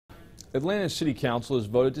Atlanta City Council has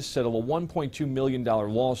voted to settle a $1.2 million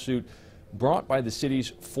lawsuit brought by the city's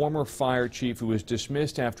former fire chief, who was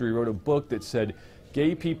dismissed after he wrote a book that said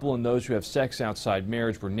gay people and those who have sex outside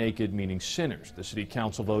marriage were naked, meaning sinners. The City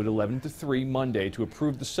Council voted 11-3 Monday to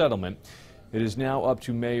approve the settlement. It is now up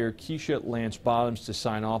to Mayor Keisha Lance Bottoms to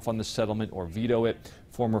sign off on the settlement or veto it.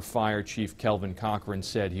 Former Fire Chief Kelvin Cochran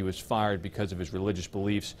said he was fired because of his religious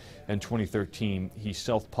beliefs. In 2013, he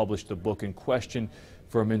self-published the book in question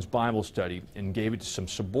for a men's Bible study and gave it to some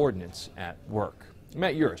subordinates at work.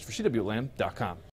 Matt Yurus for CWAtlantic.com.